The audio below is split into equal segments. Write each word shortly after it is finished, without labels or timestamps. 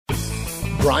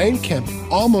Brian Kemp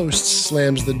almost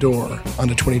slams the door on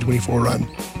the 2024 run.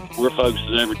 We're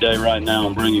focusing every day right now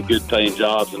on bringing good paying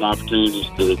jobs and opportunities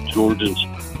to Georgians.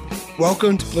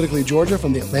 Welcome to Politically Georgia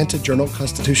from the Atlanta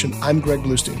Journal-Constitution. I'm Greg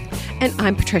Bluestein. And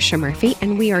I'm Patricia Murphy,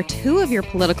 and we are two of your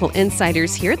political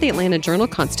insiders here at the Atlanta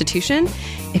Journal-Constitution.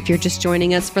 If you're just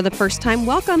joining us for the first time,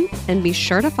 welcome, and be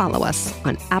sure to follow us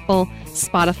on Apple,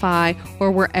 Spotify, or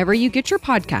wherever you get your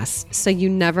podcasts so you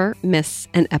never miss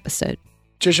an episode.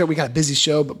 Patricia, we got a busy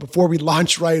show, but before we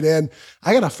launch right in,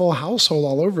 I got a full household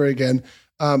all over again.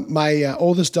 My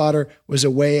oldest daughter was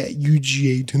away at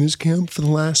UGA tennis camp for the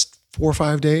last 4 or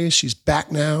 5 days. She's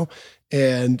back now,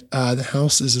 and the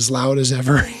house is as loud as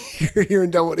ever here in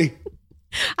Dunwoody.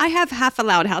 I have half a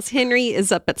loud house. Henry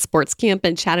is up at sports camp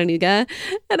in Chattanooga,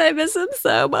 and I miss him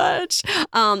so much.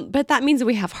 But that means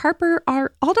we have Harper all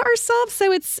to ourselves,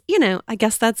 so it's, I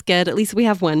guess that's good. At least we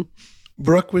have one.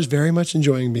 Brooke was very much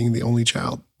enjoying being the only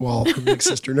child, while her big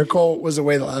sister Nicole was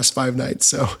away the last 5 nights.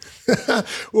 So,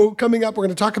 well, coming up, we're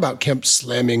going to talk about Kemp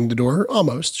slamming the door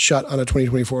almost shut on a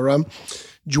 2024 run.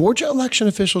 Georgia election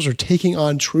officials are taking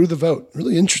on True the Vote.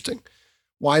 Really interesting.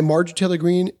 Why Marjorie Taylor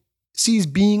Greene sees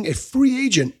being a free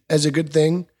agent as a good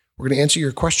thing. We're going to answer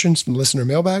your questions from the listener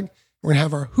mailbag. We're going to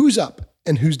have our Who's Up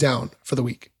and Who's Down for the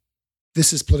week.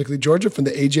 This is Politically Georgia from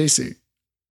the AJC.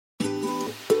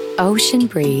 Ocean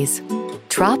breeze,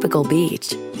 tropical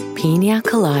beach, pina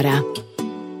colada.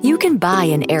 You can buy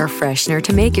an air freshener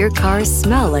to make your car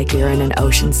smell like you're in an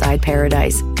oceanside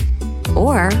paradise.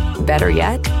 Or, better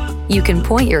yet, you can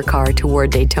point your car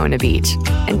toward Daytona Beach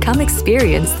and come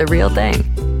experience the real thing.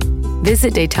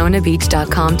 Visit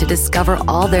DaytonaBeach.com to discover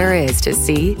all there is to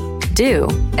see, do,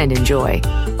 and enjoy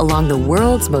along the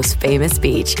world's most famous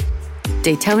beach.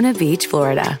 Daytona Beach,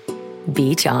 Florida.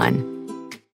 Beach on.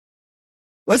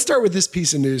 Let's start with this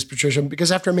piece of news, Patricia,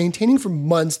 because after maintaining for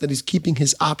months that he's keeping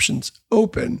his options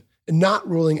open and not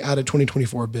ruling out a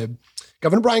 2024 bid,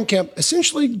 Governor Brian Kemp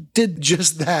essentially did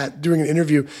just that during an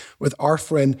interview with our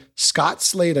friend Scott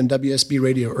Slade on WSB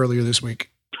Radio earlier this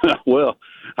week. Well,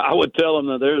 I would tell him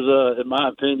that in my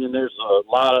opinion, there's a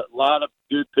lot of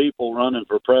good people running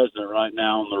for president right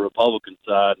now on the Republican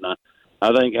side, and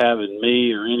I think having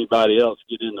me or anybody else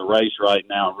get in the race right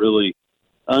now really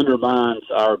undermines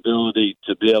our ability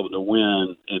to be able to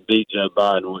win and beat Joe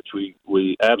Biden, which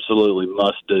we absolutely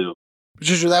must do.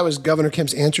 Patricia, that was Governor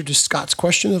Kemp's answer to Scott's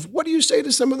question of what do you say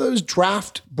to some of those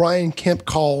draft Brian Kemp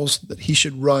calls that he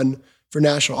should run for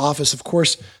national office. Of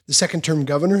course, the second-term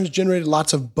governor has generated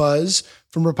lots of buzz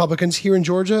from Republicans here in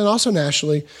Georgia and also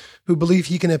nationally who believe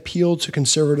he can appeal to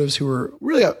conservatives who are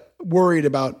really worried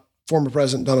about former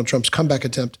President Donald Trump's comeback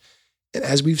attempt. And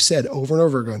as we've said over and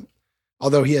over again,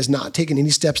 although he has not taken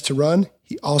any steps to run,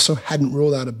 he also hadn't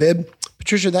ruled out a bid.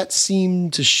 Patricia, that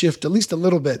seemed to shift at least a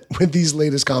little bit with these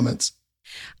latest comments.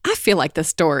 I feel like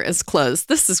this door is closed.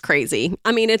 This is crazy.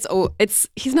 I mean,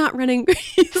 he's not running.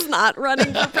 He's not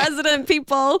running for president,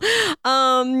 people.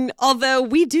 Although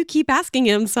we do keep asking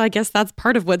him. So I guess that's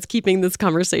part of what's keeping this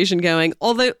conversation going.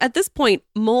 Although at this point,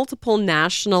 multiple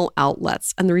national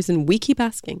outlets, and the reason we keep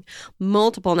asking,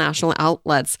 multiple national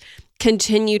outlets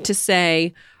continue to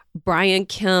say Brian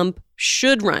Kemp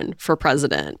should run for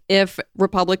president. If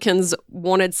Republicans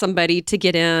wanted somebody to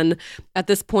get in at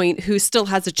this point who still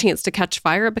has a chance to catch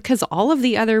fire, because all of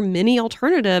the other many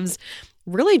alternatives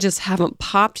really just haven't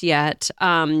popped yet.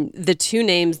 The two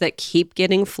names that keep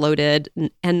getting floated,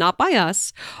 and not by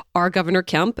us, are Governor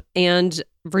Kemp and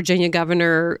Virginia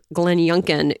Governor Glenn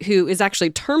Youngkin, who is actually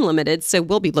term limited, so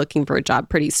we'll be looking for a job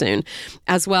pretty soon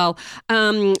as well.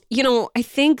 I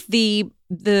think the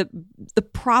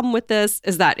problem with this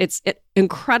is that it's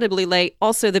incredibly late.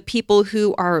 Also, the people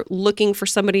who are looking for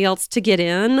somebody else to get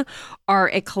in are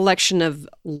a collection of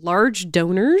large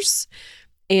donors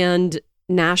and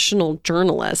national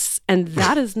journalists, and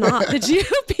that is not the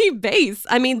GOP base.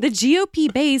 I mean, the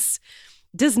GOP base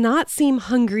does not seem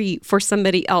hungry for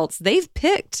somebody else. They've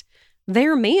picked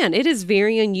their man. It is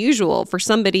very unusual for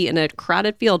somebody in a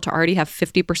crowded field to already have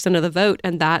 50% of the vote,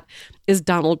 and that is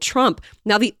Donald Trump.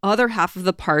 Now, the other half of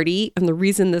the party, and the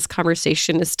reason this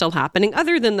conversation is still happening,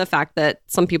 other than the fact that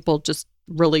some people just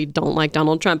really don't like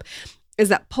Donald Trump, is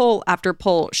that poll after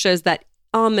poll shows that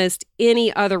almost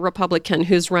any other Republican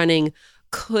who's running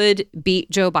could beat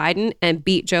Joe Biden and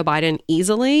beat Joe Biden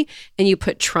easily. And you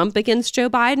put Trump against Joe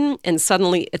Biden and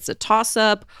suddenly it's a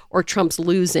toss-up or Trump's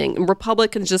losing. And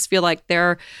Republicans just feel like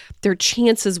their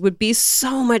chances would be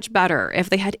so much better if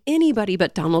they had anybody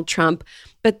but Donald Trump.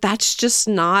 But that's just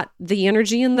not the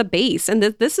energy in the base. And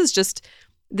this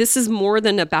is more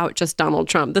than about just Donald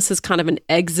Trump. This is kind of an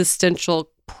existential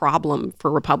problem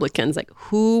for Republicans. Like,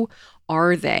 who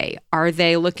are they? Are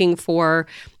they looking for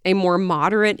a more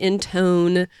moderate in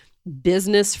tone,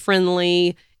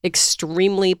 business-friendly,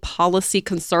 extremely policy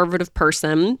conservative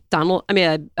person?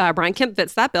 Brian Kemp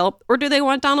fits that bill. Or do they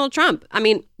want Donald Trump? I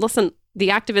mean, listen, the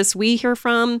activists we hear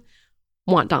from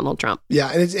want Donald Trump.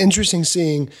 Yeah, and it's interesting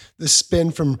seeing the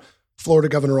spin from Florida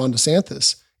Governor Ron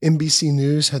DeSantis. NBC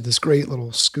News had this great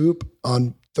little scoop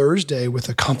on Thursday with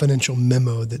a confidential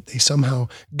memo that they somehow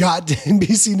got to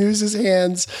NBC News'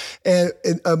 hands. And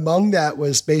among that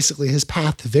was basically his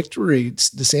path to victory.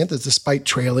 DeSantis, despite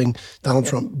trailing Donald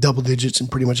Trump double digits in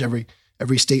pretty much every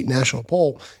state national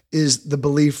poll, is the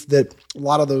belief that a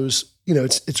lot of those,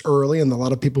 it's early and a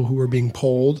lot of people who are being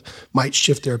polled might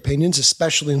shift their opinions,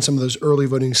 especially in some of those early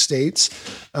voting states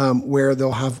where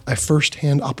they'll have a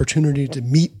firsthand opportunity to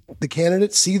meet the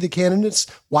candidates, see the candidates,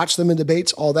 watch them in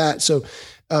debates, all that. So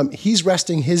he's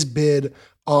resting his bid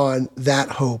on that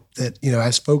hope that,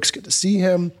 as folks get to see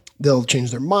him, they'll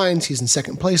change their minds. He's in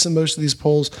second place in most of these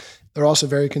polls. They're also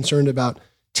very concerned about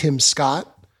Tim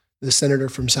Scott, the senator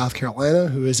from South Carolina,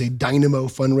 who is a dynamo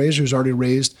fundraiser, who's already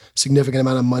raised a significant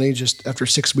amount of money just after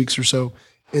 6 weeks or so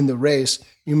in the race.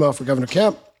 Meanwhile, for Governor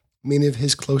Kemp, many of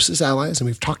his closest allies, and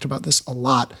we've talked about this a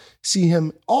lot,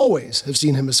 always have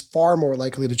seen him as far more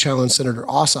likely to challenge Senator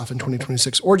Ossoff in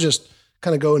 2026, or just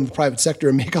kind of go into the private sector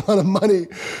and make a lot of money.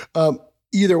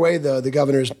 Either way, though, the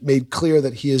governor's made clear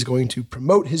that he is going to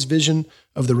promote his vision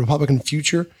of the Republican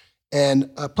future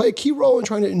and play a key role in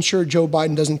trying to ensure Joe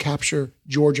Biden doesn't capture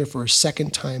Georgia for a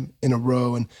second time in a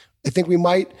row. And I think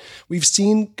we've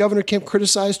seen Governor Kemp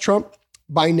criticize Trump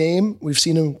by name. We've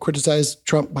seen him criticize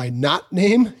Trump by not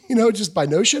name, just by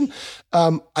notion.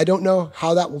 I don't know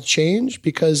how that will change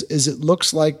because as it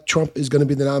looks like Trump is going to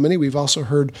be the nominee, we've also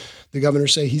heard the governor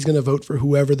say he's going to vote for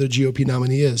whoever the GOP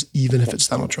nominee is, even if it's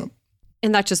Donald Trump.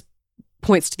 And that just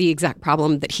points to the exact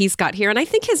problem that he's got here. And I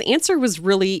think his answer was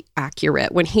really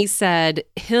accurate when he said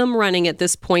him running at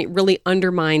this point really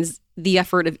undermines the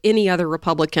effort of any other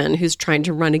Republican who's trying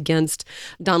to run against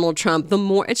Donald Trump. The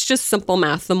more, it's just simple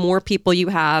math, the more people you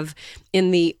have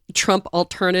in the Trump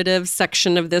alternative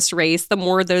section of this race, the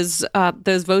more those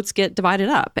votes get divided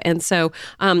up. And so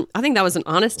I think that was an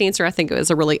honest answer. I think it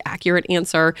was a really accurate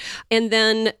answer. And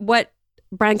then what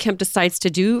Brian Kemp decides to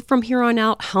do from here on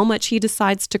out, how much he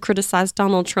decides to criticize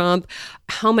Donald Trump,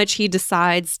 how much he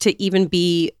decides to even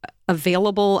be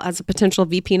available as a potential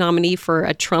VP nominee for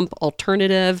a Trump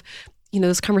alternative.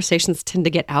 Those conversations tend to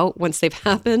get out once they've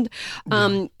happened.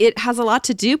 It has a lot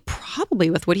to do probably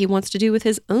with what he wants to do with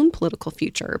his own political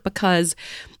future, because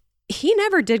he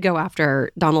never did go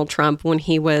after Donald Trump when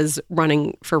he was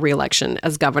running for re-election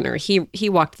as governor. He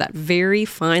walked that very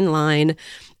fine line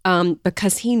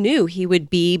because he knew he would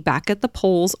be back at the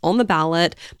polls on the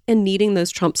ballot and needing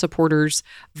those Trump supporters'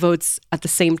 votes at the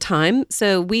same time.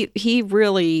 So he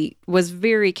really was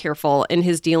very careful in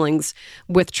his dealings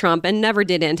with Trump and never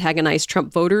did antagonize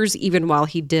Trump voters, even while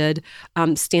he did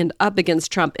stand up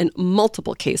against Trump in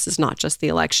multiple cases, not just the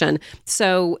election.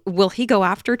 So will he go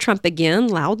after Trump again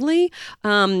loudly?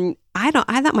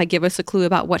 That might give us a clue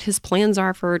about what his plans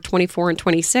are for 24 and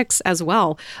 26 as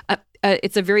well.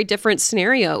 It's a very different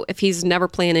scenario if he's never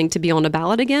planning to be on a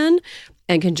ballot again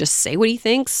and can just say what he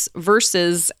thinks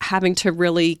versus having to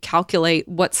really calculate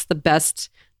what's the best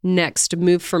next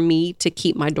move for me to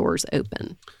keep my doors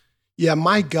open. Yeah,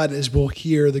 my gut is we'll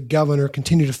hear the governor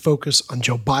continue to focus on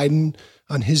Joe Biden,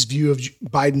 on his view of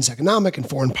Biden's economic and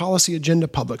foreign policy agenda,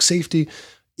 public safety,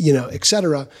 et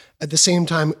cetera. At the same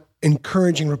time,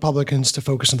 encouraging Republicans to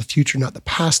focus on the future, not the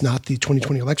past, not the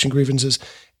 2020 election grievances.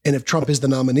 And if Trump is the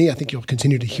nominee, I think you'll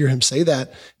continue to hear him say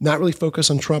that, not really focus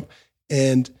on Trump.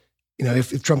 And,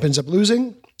 if Trump ends up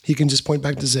losing, he can just point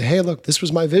back to say, hey, look, this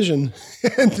was my vision.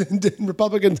 And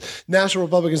national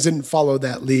Republicans didn't follow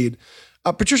that lead.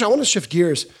 Patricia, I want to shift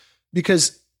gears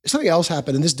because something else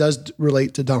happened, and this does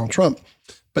relate to Donald Trump.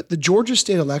 But the Georgia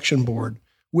State Election Board,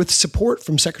 with support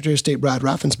from Secretary of State Brad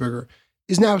Raffensperger,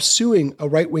 is now suing a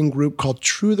right-wing group called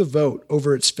True the Vote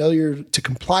over its failure to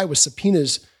comply with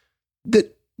subpoenas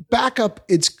that back up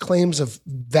its claims of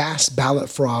vast ballot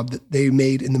fraud that they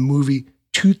made in the movie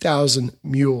 2000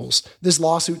 Mules. This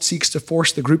lawsuit seeks to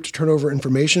force the group to turn over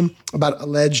information about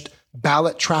alleged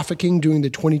ballot trafficking during the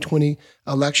 2020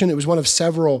 election. It was one of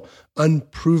several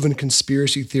unproven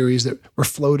conspiracy theories that were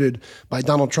floated by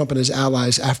Donald Trump and his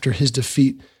allies after his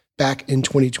defeat back in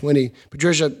 2020.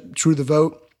 Patricia, True the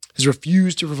Vote has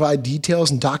refused to provide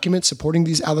details and documents supporting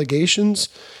these allegations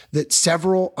that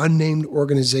several unnamed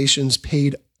organizations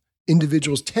paid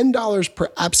individuals $10 per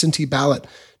absentee ballot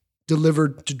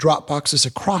delivered to drop boxes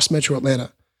across metro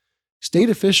Atlanta. State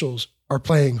officials are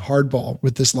playing hardball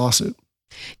with this lawsuit.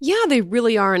 Yeah, they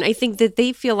really are. And I think that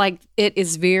they feel like it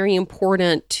is very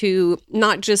important to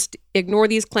not just ignore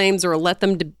these claims or let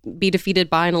them be defeated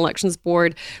by an elections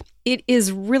board. It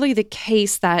is really the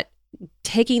case that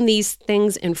taking these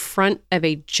things in front of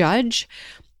a judge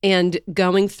and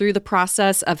going through the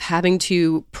process of having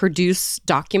to produce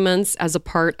documents as a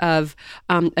part of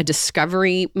a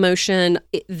discovery motion,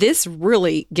 this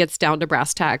really gets down to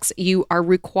brass tacks. You are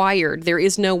required. There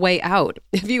is no way out.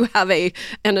 If you have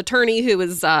an attorney who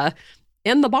is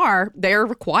in the bar, they're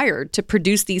required to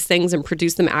produce these things and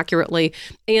produce them accurately.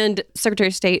 And Secretary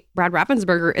of State Brad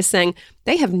Raffensperger is saying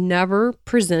they have never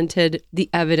presented the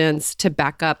evidence to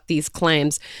back up these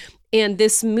claims. And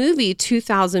this movie,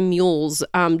 2,000 Mules,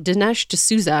 Dinesh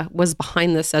D'Souza was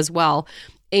behind this as well.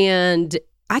 And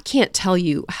I can't tell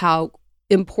you how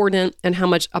important and how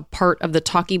much a part of the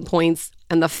talking points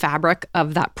and the fabric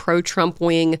of that pro-Trump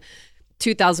wing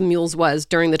 2,000 Mules was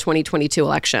during the 2022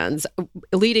 elections.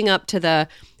 Leading up to the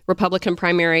Republican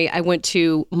primary, I went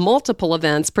to multiple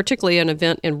events, particularly an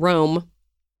event in Rome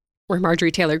where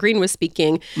Marjorie Taylor Greene was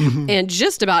speaking, and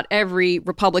just about every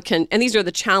Republican, and these are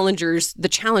the challengers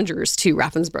to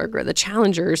Raffensperger, the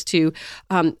challengers to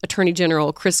Attorney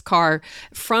General Chris Carr,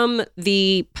 from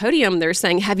the podium, they're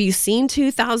saying, have you seen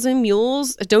 2,000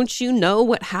 Mules? Don't you know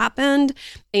what happened?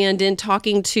 And in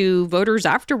talking to voters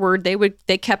afterward,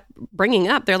 they kept bringing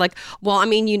up, they're like, well, I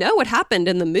mean, you know what happened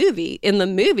in the movie. In the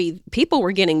movie, people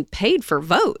were getting paid for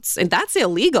votes, and that's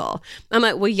illegal. I'm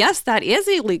like, well, yes, that is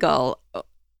illegal.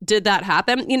 Did that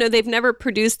happen? You know, they've never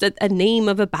produced a name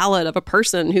of a ballot of a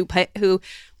person who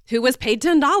was paid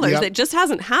 $10. Yep. It just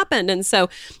hasn't happened. And so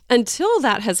until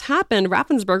that has happened,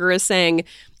 Raffensperger is saying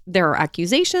there are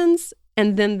accusations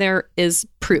and then there is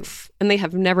proof. And they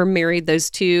have never married those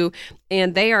two.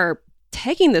 And they are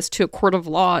taking this to a court of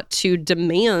law to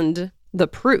demand the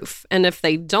proof. And if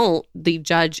they don't, the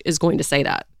judge is going to say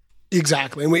that.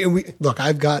 Exactly. And we look,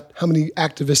 I've got how many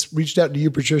activists reached out to you,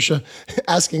 Patricia,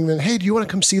 asking them, hey, do you want to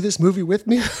come see this movie with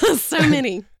me? So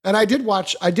many. And I did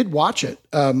watch it.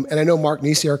 And I know Mark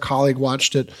Nisi, our colleague,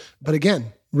 watched it. But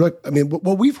again, I mean,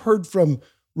 what we've heard from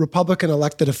Republican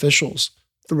elected officials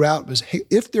throughout was, hey,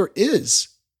 if there is,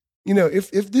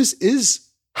 if this is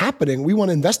happening, we want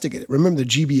to investigate it. Remember, the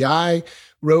GBI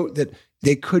wrote that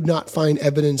they could not find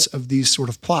evidence of these sort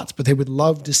of plots, but they would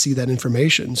love to see that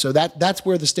information. So that's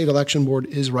where the state election board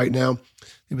is right now.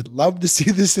 They would love to see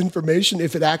this information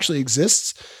if it actually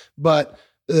exists. But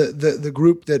the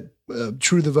group that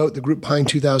True the Vote, the group behind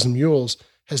 2,000 Mules,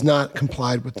 has not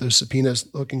complied with those subpoenas,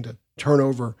 looking to turn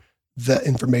over the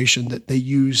information that they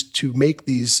used to make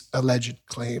these alleged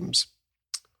claims.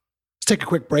 Let's take a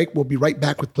quick break. We'll be right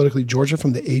back with Politically Georgia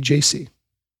from the AJC.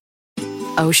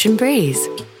 Ocean breeze,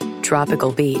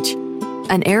 tropical beach.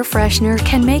 An air freshener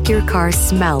can make your car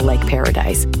smell like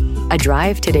paradise. A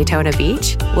drive to Daytona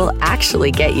Beach will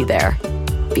actually get you there.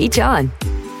 Beach on.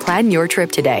 Plan your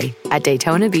trip today at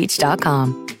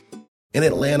DaytonaBeach.com. In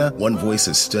Atlanta, one voice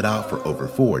has stood out for over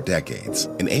 4 decades.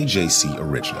 An AJC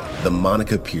original, The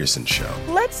Monica Pearson Show.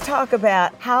 Let's talk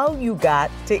about how you got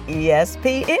to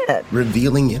ESPN.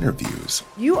 Revealing interviews.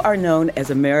 You are known as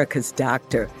America's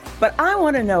doctor, but I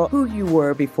want to know who you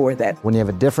were before that. When you have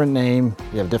a different name,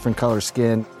 you have different color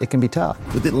skin, it can be tough.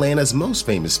 With Atlanta's most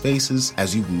famous faces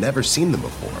as you've never seen them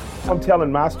before. I'm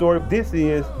telling my story. This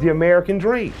is the American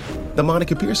dream. The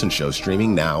Monica Pearson Show,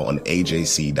 streaming now on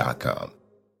AJC.com.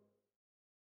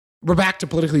 We're back to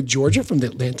Politically Georgia from the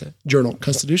Atlanta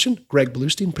Journal-Constitution. Greg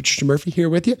Bluestein, Patricia Murphy here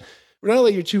with you. We're not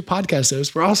only your 2 podcast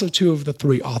hosts, we're also 2 of the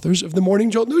 3 authors of the Morning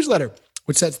Jolt newsletter,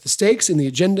 which sets the stakes in the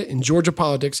agenda in Georgia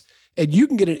politics. And you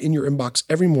can get it in your inbox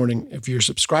every morning if you're a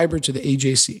subscriber to the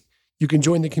AJC. You can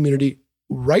join the community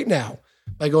right now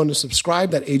by going to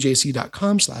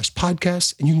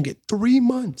subscribe.ajc.com/podcasts, and you can get 3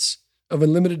 months of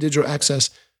unlimited digital access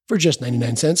for just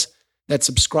 99 cents. That's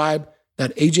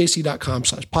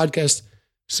subscribe.ajc.com/podcasts.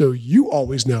 So you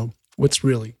always know what's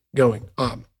really going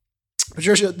on.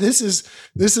 Patricia, this is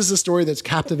a story that's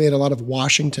captivated a lot of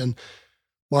Washington.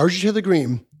 Marjorie Taylor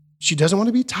Greene, she doesn't want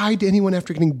to be tied to anyone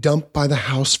after getting dumped by the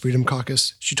House Freedom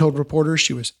Caucus. She told reporters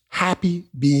she was happy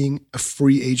being a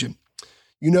free agent.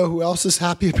 You know who else is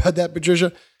happy about that,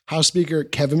 Patricia? House Speaker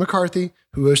Kevin McCarthy,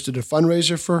 who hosted a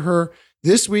fundraiser for her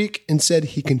this week and said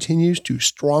he continues to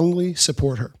strongly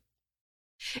support her.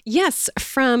 Yes,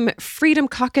 from Freedom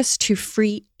Caucus to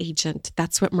free agent.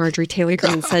 That's what Marjorie Taylor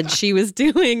Greene said she was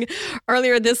doing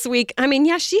earlier this week. I mean,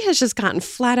 yeah, she has just gotten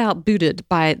flat out booted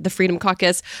by the Freedom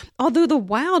Caucus. Although the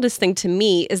wildest thing to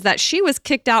me is that she was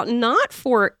kicked out not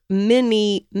for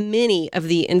many of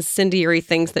the incendiary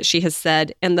things that she has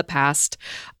said in the past,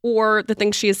 or the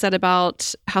things she has said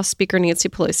about House Speaker Nancy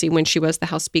Pelosi when she was the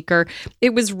House Speaker.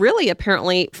 It was really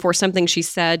apparently for something she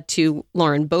said to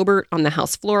Lauren Boebert on the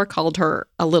House floor, called her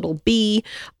a little bee,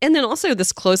 and then also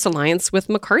this close alliance with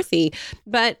McCarthy.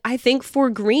 But I think for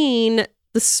Greene,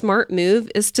 the smart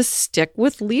move is to stick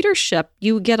with leadership.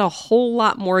 You get a whole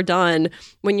lot more done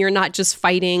when you're not just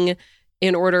fighting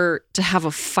in order to have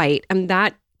a fight. And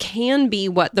that can be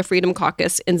what the Freedom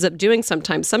Caucus ends up doing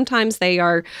sometimes. Sometimes they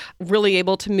are really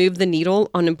able to move the needle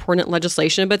on important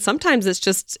legislation, but sometimes it's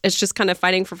just kind of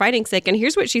fighting for fighting's sake. And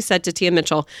here's what she said to Tia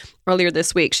Mitchell earlier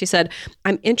this week. She said,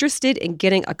 "I'm interested in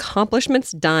getting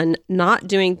accomplishments done, not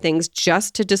doing things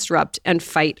just to disrupt and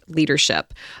fight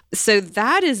leadership." So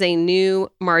that is a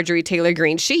new Marjorie Taylor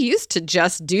Greene. She used to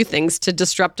just do things to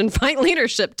disrupt and fight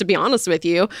leadership, to be honest with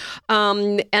you,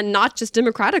 and not just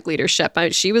Democratic leadership.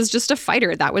 She was just a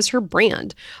fighter. That was her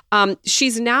brand.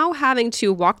 She's now having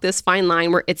to walk this fine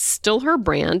line where it's still her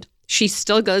brand. She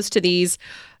still goes to these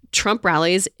Trump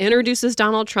rallies, introduces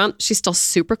Donald Trump. She's still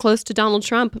super close to Donald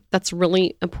Trump. That's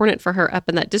really important for her up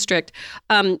in that district.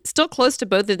 Still close to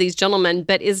both of these gentlemen,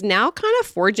 but is now kind of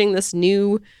forging this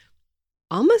new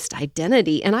almost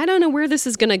identity. And I don't know where this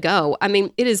is going to go. I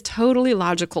mean, it is totally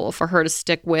logical for her to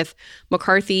stick with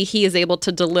McCarthy. He is able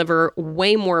to deliver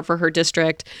way more for her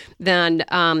district than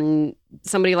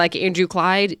somebody like Andrew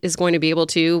Clyde is going to be able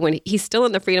to when he's still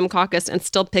in the Freedom Caucus and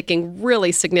still picking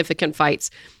really significant fights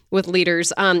with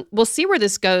leaders. We'll see where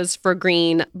this goes for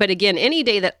Greene. But again, any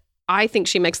day that I think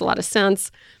she makes a lot of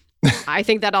sense, I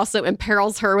think that also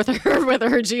imperils her with her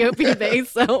GOP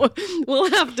base. So we'll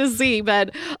have to see.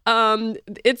 But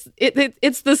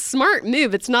it's the smart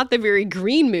move. It's not the very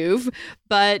Greene move,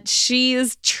 but she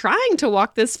is trying to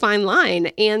walk this fine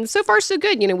line. And so far, so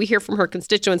good. You know, we hear from her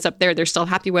constituents up there. They're still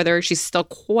happy with her. She's still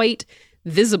quite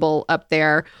visible up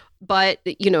there. But,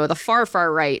 you know, the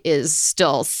far right is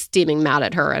still steaming mad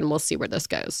at her. And we'll see where this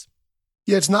goes.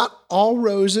 Yeah, it's not all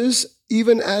roses.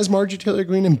 Even as Marjorie Taylor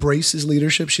Greene embraces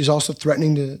leadership, she's also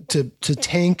threatening to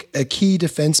tank a key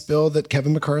defense bill that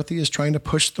Kevin McCarthy is trying to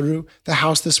push through the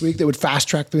House this week that would fast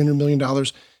track $300 million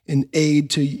in aid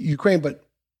to Ukraine. But,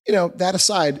 you know, that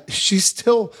aside, she's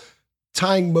still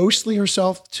tying mostly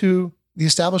herself to the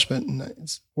establishment. And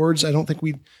it's words I don't think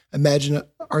we'd imagine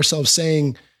ourselves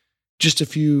saying just a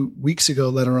few weeks ago,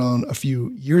 let alone a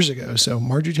few years ago. So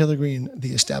Marjorie Taylor Greene,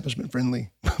 the establishment-friendly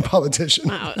politician.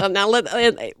 Wow. Now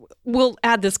we'll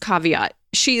add this caveat.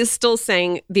 She is still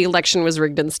saying the election was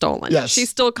rigged and stolen. Yes. She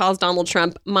still calls Donald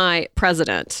Trump my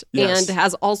president, yes, and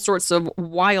has all sorts of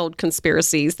wild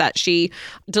conspiracies that she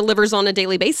delivers on a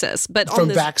daily basis. But from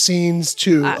vaccines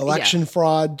to election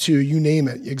fraud to you name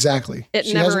it. Exactly.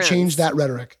 She hasn't changed that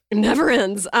rhetoric. It never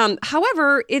ends.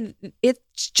 However,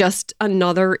 it's just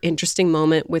another interesting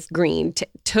moment with Greene.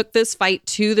 Took this fight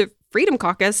to the Freedom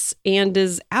Caucus and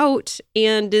is out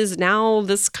and is now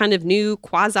this kind of new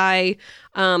quasi.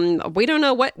 We don't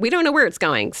know where it's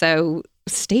going. So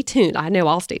stay tuned. I know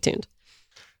I'll stay tuned.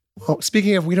 Well,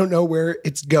 speaking of we don't know where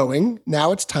it's going,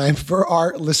 now it's time for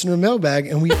our listener mailbag.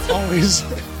 And we always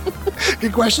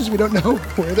get questions we don't know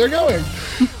where they're going.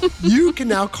 You can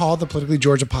now call the Politically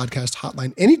Georgia podcast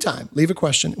hotline anytime. Leave a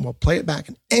question and we'll play it back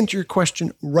and enter your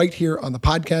question right here on the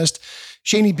podcast.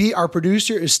 Shani B., our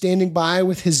producer, is standing by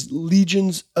with his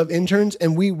legions of interns,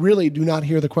 and we really do not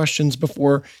hear the questions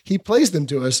before he plays them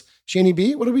to us. Shani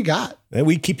B., what do we got? And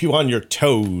we keep you on your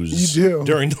toes. You do.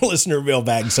 During the listener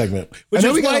mailbag segment, which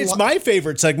is why it's my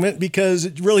favorite segment, because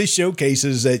it really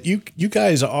showcases that you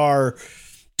guys are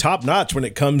top notch when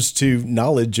it comes to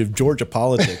knowledge of Georgia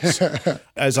politics.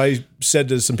 As I said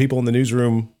to some people in the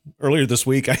newsroom earlier this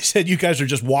week, I said, you guys are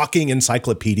just walking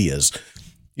encyclopedias.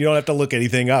 You don't have to look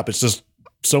anything up. It's just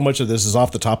so much of this is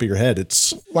off the top of your head.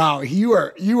 It's wow. You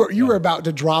are about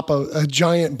to drop a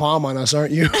giant bomb on us,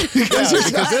 aren't you? because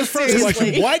this first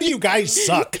question, why do you guys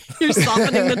suck? You're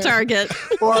softening the target.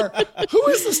 Or who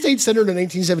is the state senator in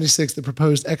 1976 that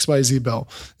proposed XYZ bill?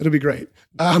 It'll be great.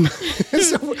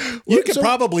 You could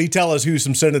probably tell us who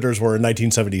some senators were in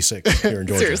 1976 here in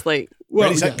Georgia. Seriously.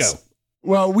 Ready, set, go.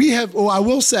 Well, I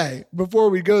will say, before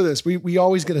we go this, we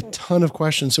always get a ton of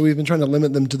questions. So we've been trying to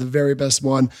limit them to the very best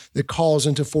one that calls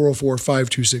into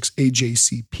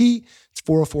 404-526-AJCP. It's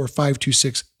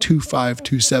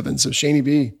 404-526-2527. So Shani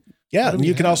B. Yeah, and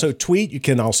you can also tweet. You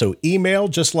can also email,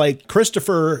 just like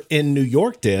Christopher in New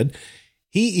York did.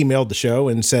 He emailed the show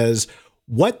and says,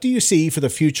 What do you see for the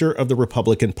future of the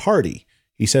Republican Party?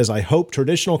 He says, I hope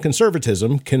traditional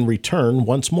conservatism can return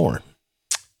once more.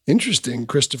 Interesting,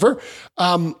 Christopher.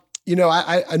 I'm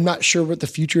not sure what the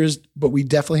future is, but we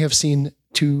definitely have seen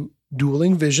two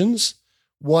dueling visions.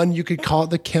 One, you could call it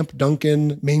the Kemp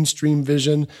Duncan mainstream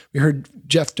vision. We heard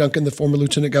Jeff Duncan, the former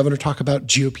lieutenant governor, talk about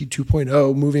GOP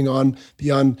 2.0, moving on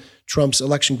beyond Trump's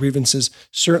election grievances.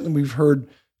 Certainly, we've heard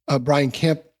Brian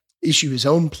Kemp issue his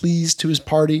own pleas to his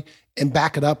party and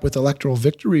back it up with electoral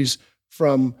victories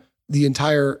from the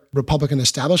entire Republican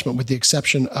establishment, with the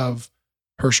exception of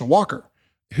Herschel Walker,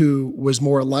 who was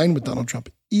more aligned with Donald Trump.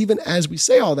 Even as we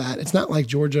say all that, it's not like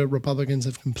Georgia Republicans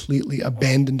have completely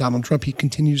abandoned Donald Trump. He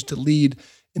continues to lead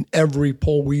in every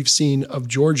poll we've seen of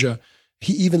Georgia.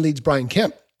 He even leads Brian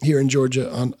Kemp here in Georgia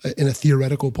in a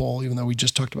theoretical poll, even though we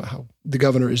just talked about how the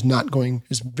governor is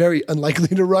very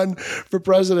unlikely to run for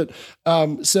president.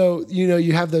 So,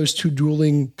 you have those two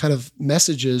dueling kind of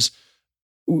messages.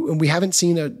 We haven't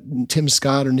seen a Tim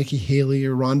Scott or Nikki Haley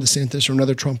or Ron DeSantis or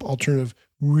another Trump alternative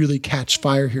really catch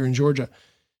fire here in Georgia.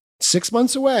 6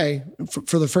 months away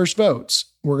for the first votes.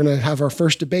 We're going to have our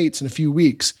first debates in a few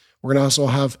weeks. We're going to also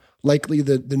have likely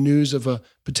the news of a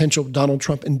potential Donald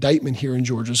Trump indictment here in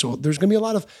Georgia. So there's going to be a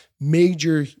lot of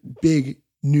major, big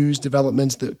news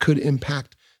developments that could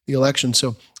impact the election.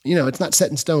 So, it's not set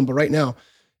in stone, but right now,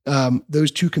 those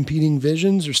two competing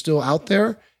visions are still out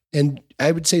there. And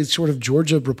I would say sort of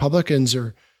Georgia Republicans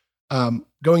are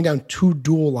going down two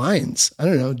dual lines. I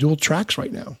don't know, dual tracks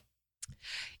right now.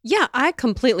 Yeah, I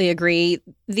completely agree.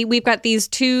 We've got these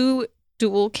two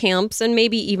dual camps and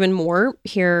maybe even more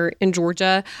here in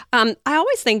Georgia. I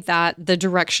always think that the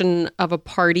direction of a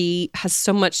party has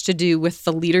so much to do with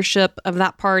the leadership of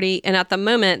that party. And at the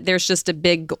moment, there's just a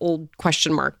big old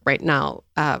question mark right now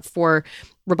for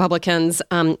Republicans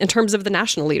in terms of the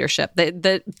national leadership.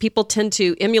 That people tend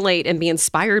to emulate and be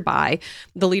inspired by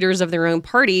the leaders of their own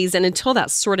parties. And until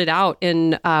that's sorted out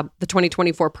in the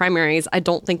 2024 primaries, I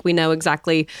don't think we know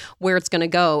exactly where it's going to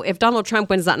go. If Donald Trump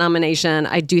wins that nomination,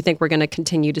 I do think we're going to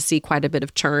continue to see quite a bit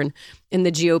of churn in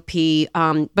the GOP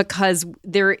because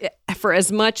for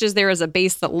as much as there is a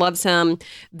base that loves him,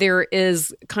 there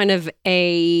is kind of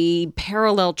a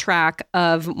parallel track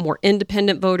of more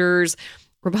independent voters,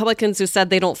 Republicans who said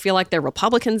they don't feel like they're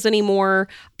Republicans anymore,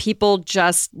 people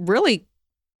just really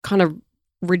kind of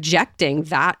rejecting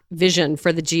that vision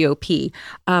for the GOP.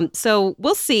 So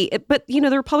we'll see. But, the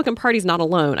Republican Party's not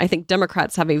alone. I think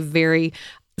Democrats have a very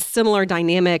similar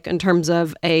dynamic in terms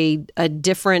of a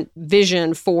different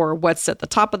vision for what's at the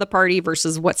top of the party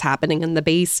versus what's happening in the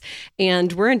base.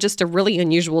 And we're in just a really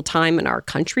unusual time in our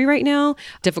country right now,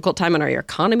 difficult time in our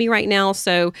economy right now.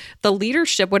 So the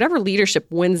leadership, whatever leadership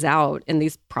wins out in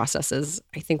these processes,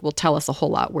 I think will tell us a whole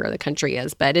lot where the country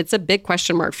is. But it's a big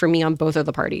question mark for me on both of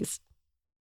the parties.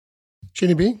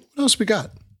 Shani B, what else we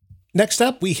got? Next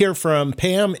up, we hear from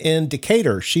Pam in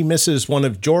Decatur. She misses one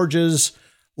of Georgia's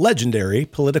legendary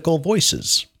political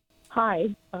voices.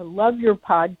 Hi, I love your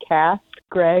podcast,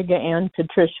 Greg and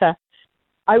Patricia.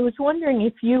 I was wondering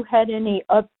if you had any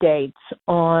updates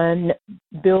on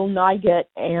Bill Nigut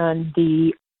and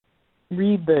the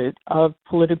reboot of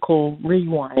Political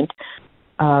Rewind.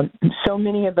 So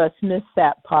many of us miss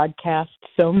that podcast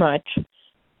so much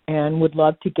and would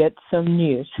love to get some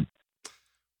news.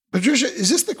 Patricia, is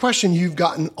this the question you've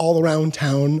gotten all around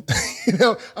town?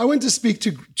 I went to speak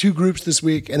to two groups this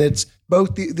week, and it's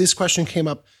both. This question came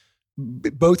up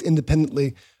both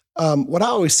independently. What I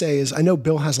always say is, I know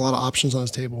Bill has a lot of options on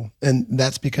his table, and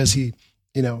that's because he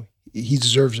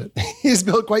deserves it. He's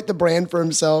built quite the brand for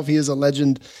himself. He is a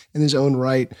legend in his own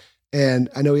right, and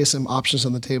I know he has some options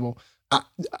on the table.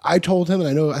 I told him, and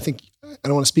I don't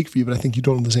want to speak for you, but I think you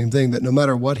told him the same thing, that no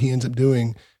matter what he ends up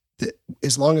doing, that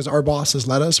as long as our boss has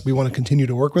let us, we want to continue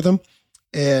to work with him.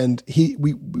 And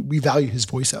we value his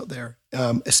voice out there,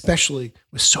 especially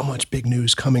with so much big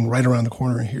news coming right around the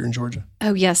corner here in Georgia.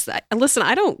 Oh, yes. Listen,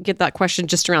 I don't get that question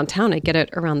just around town. I get it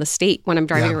around the state when I'm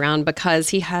driving around, because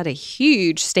he had a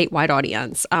huge statewide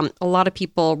audience. A lot of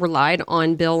people relied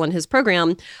on Bill and his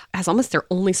program as almost their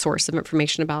only source of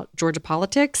information about Georgia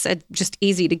politics. It's just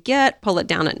easy to get, pull it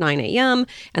down at 9 a.m.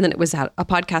 And then it was at a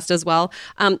podcast as well.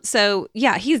 So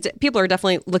yeah, people are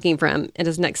definitely looking for him in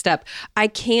his next step. I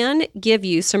can give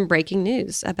you some breaking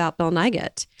news about Bill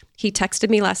Nigut. He texted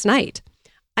me last night.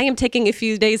 I am taking a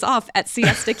few days off at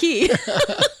Siesta Key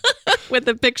with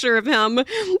a picture of him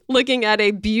looking at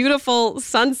a beautiful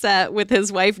sunset with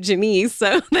his wife, Janice.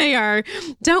 So they are,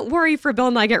 don't worry for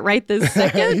Bill Nigut right this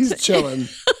second. He's chilling.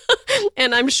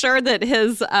 And I'm sure that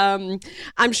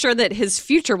his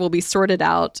future will be sorted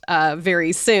out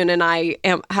very soon. And I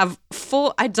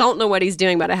don't know what he's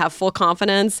doing, but I have full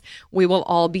confidence we will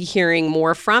all be hearing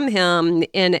more from him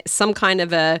in some kind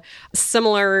of a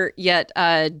similar yet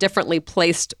differently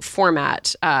placed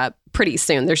format pretty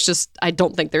soon. I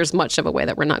don't think there's much of a way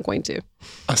that we're not going to.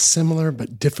 A similar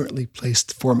but differently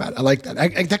placed format. I like that.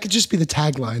 That could just be the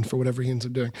tagline for whatever he ends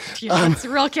up doing. Yeah, it's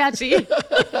real catchy.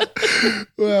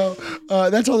 Well,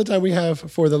 that's all the time we have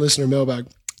for the listener mailbag.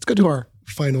 Let's go to our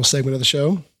final segment of the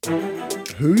show.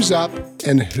 Who's up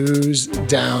and who's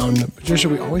down? Patricia,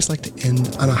 we always like to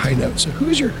end on a high note. So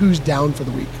who's your who's down for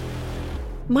the week?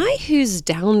 My who's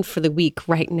down for the week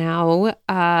right now,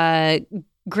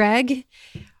 Greg,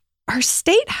 our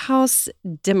state house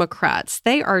Democrats,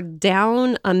 they are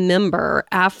down a member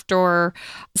after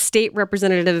State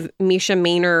Representative Misha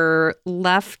Maynor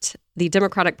left the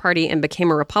Democratic Party and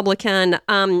became a Republican.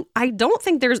 I don't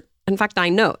think I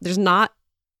know there's not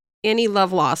any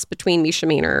love lost between Misha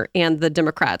Maynor and the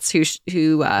Democrats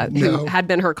who had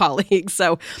been her colleagues.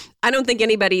 So I don't think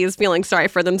anybody is feeling sorry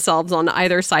for themselves on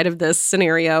either side of this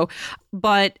scenario.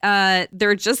 But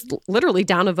they're just literally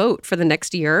down a vote for the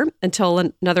next year until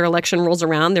another election rolls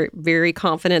around. They're very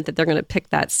confident that they're going to pick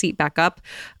that seat back up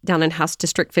down in House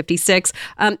District 56.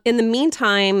 In the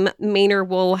meantime, Maynor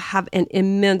will have an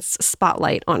immense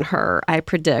spotlight on her, I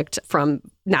predict, from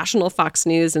national Fox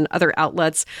News and other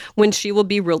outlets, when she will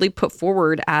be really put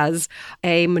forward as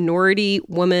a minority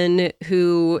woman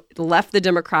who left the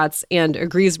Democrats and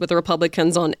agrees with the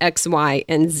Republicans on X, Y,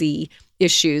 and Z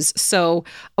issues. So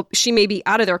she may be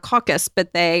out of their caucus,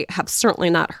 but they have certainly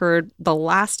not heard the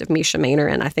last of Misha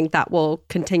Maynor. And I think that will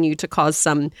continue to cause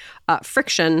some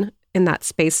friction in that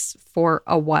space for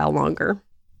a while longer.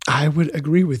 I would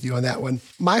agree with you on that one.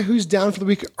 My who's down for the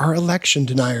week are election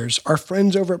deniers. Our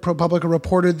friends over at ProPublica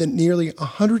reported that nearly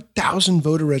 100,000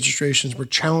 voter registrations were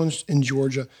challenged in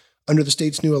Georgia under the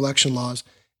state's new election laws.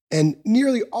 And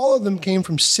nearly all of them came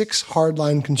from 6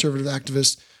 hardline conservative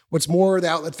activists. What's more, the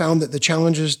outlet found that the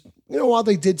challenges, while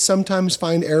they did sometimes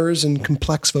find errors in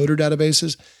complex voter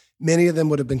databases, many of them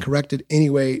would have been corrected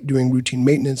anyway doing routine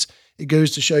maintenance. It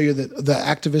goes to show you that the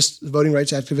activists, the voting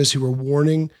rights activists who were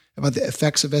warning about the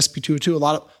effects of SB 202, a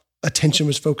lot of attention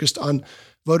was focused on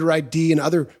voter ID and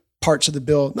other parts of the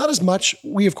bill. Not as much.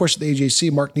 We, of course, at the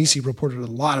AJC, Mark Nisi reported a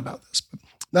lot about this, but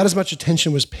not as much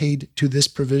attention was paid to this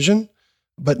provision.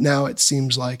 But now it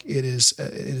seems like it is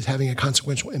having a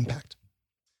consequential impact.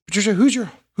 Patricia,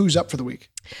 who's up for the week?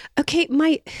 Okay,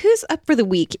 my who's up for the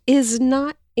week is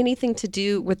not anything to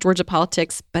do with Georgia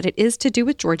politics, but it is to do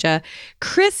with Georgia.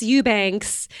 Chris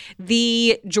Eubanks,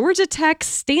 the Georgia Tech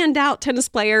standout tennis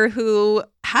player who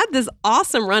had this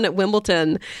awesome run at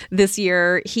Wimbledon this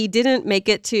year. He didn't make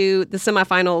it to the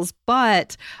semifinals,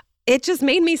 but it just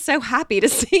made me so happy to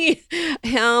see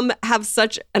him have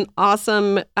such an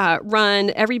awesome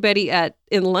run. Everybody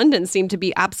in London seemed to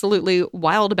be absolutely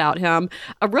wild about him.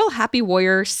 A real happy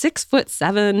warrior,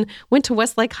 6'7", went to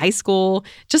Westlake High School,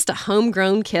 just a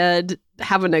homegrown kid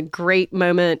having a great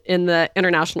moment in the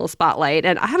international spotlight.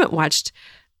 And I haven't watched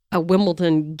a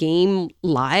Wimbledon game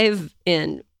live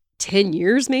in 10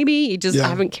 years, maybe. I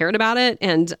haven't cared about it.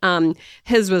 And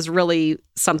his was really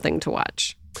something to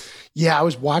watch. Yeah, I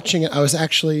was watching it. I was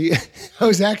actually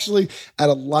at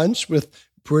a lunch with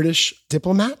British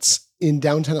diplomats in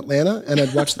downtown Atlanta, and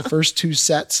I'd watched the first 2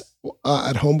 sets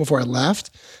at home before I left.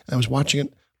 And I was watching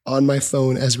it on my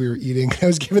phone as we were eating. I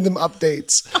was giving them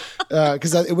updates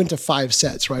because it went to 5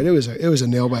 sets. Right, it was a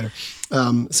nail biter.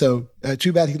 So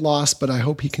too bad he lost, but I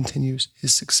hope he continues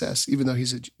his success, even though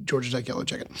he's a Georgia Tech Yellow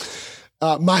Jacket.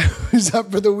 My who's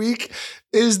up for the week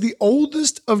is the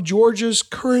oldest of Georgia's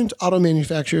current auto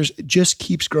manufacturers. It just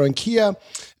keeps growing. Kia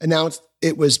announced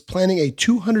it was planning a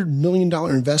 $200 million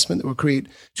investment that will create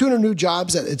 200 new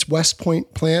jobs at its West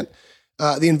Point plant.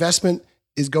 The investment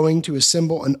is going to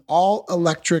assemble an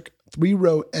all-electric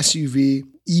 3-row SUV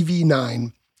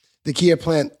EV9. The Kia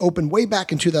plant opened way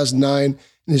back in 2009 and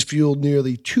has fueled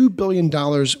nearly $2 billion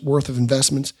worth of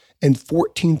investments and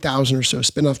 14,000 or so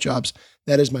spinoff jobs.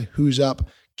 That is my who's up.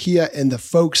 Kia and the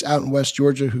folks out in West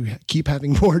Georgia who keep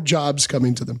having more jobs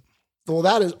coming to them. Well,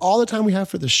 that is all the time we have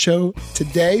for the show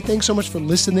today. Thanks so much for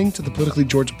listening to the Politically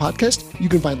Georgia podcast. You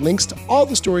can find links to all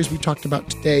the stories we talked about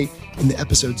today in the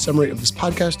episode summary of this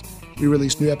podcast. We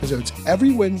release new episodes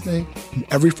every Wednesday and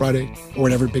every Friday or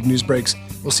whenever big news breaks.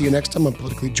 We'll see you next time on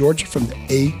Politically Georgia from the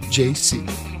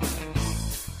AJC.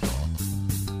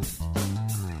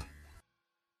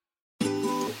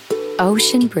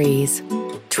 Ocean breeze,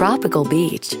 tropical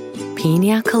beach,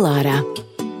 pina colada.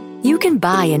 You can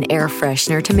buy an air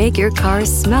freshener to make your car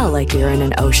smell like you're in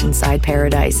an oceanside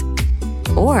paradise.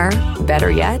 Or, better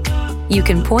yet, you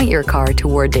can point your car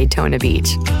toward Daytona Beach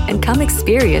and come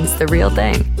experience the real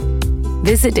thing.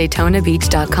 Visit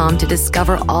DaytonaBeach.com to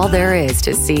discover all there is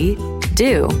to see,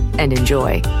 do, and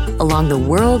enjoy along the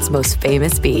world's most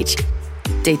famous beach.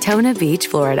 Daytona Beach,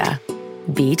 Florida.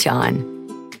 Beach on.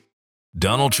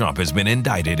 Donald Trump has been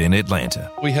indicted in Atlanta.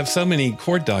 We have so many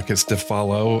court dockets to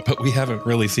follow, but we haven't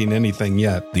really seen anything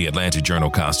yet. The Atlanta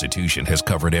Journal-Constitution has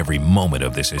covered every moment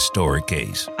of this historic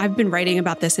case. I've been writing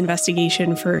about this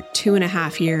investigation for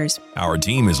 2.5 years. Our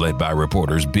team is led by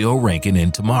reporters Bill Rankin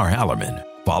and Tamar Hallerman.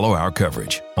 Follow our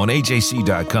coverage on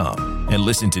AJC.com and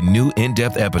listen to new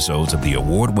in-depth episodes of the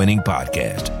award-winning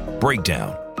podcast,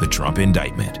 Breakdown, the Trump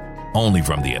Indictment, only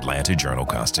from the Atlanta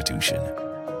Journal-Constitution.